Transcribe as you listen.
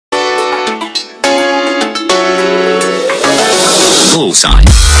Bullseye.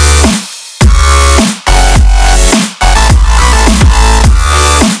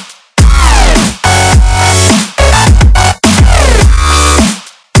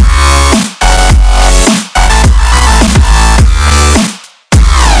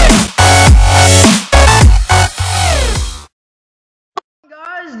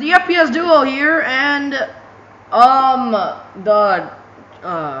 Guys, the FPS duo here, and the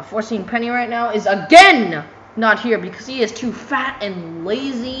 14 Penny right now is again not here because he is too fat and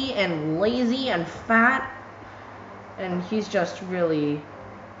lazy and fat, and he's just really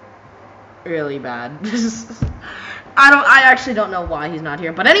bad. I actually don't know why he's not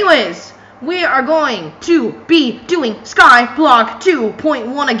here, but anyways, we are going to be doing Skyblock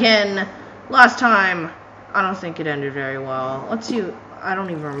 2.1 again. Last time, I don't think it ended very well. Let's see. I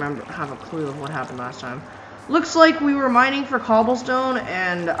don't even have a clue of what happened last time. Looks like we were mining for cobblestone,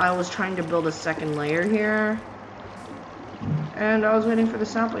 and I was trying to build a second layer here. And I was waiting for the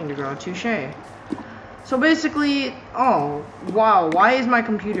sapling to grow. Touche. So basically, oh, wow, why is my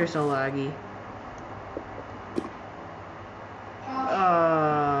computer so laggy?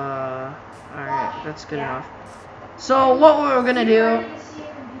 Alright, that's good enough. So what we're going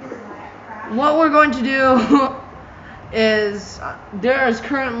to do is there's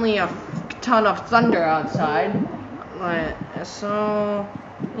currently a ton of thunder outside, so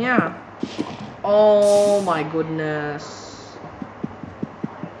yeah. Oh my goodness.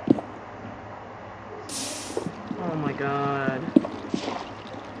 Oh my god.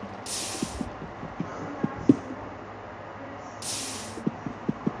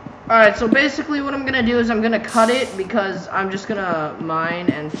 Alright, so basically what I'm gonna do is I'm gonna cut it because I'm just gonna mine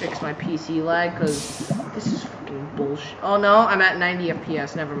and fix my PC lag, because this is fucking bullshit. Oh no, I'm at 90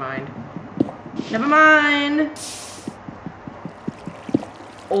 FPS, never mind. Never mind!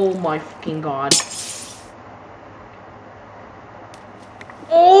 Oh my fucking god.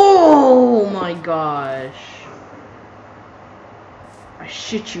 Oh my gosh. I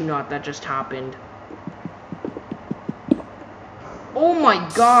shit you not, that just happened. Oh my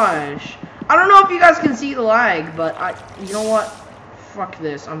gosh. I don't know if you guys can see the lag, but you know what? Fuck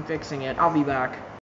this, I'm fixing it. I'll be back.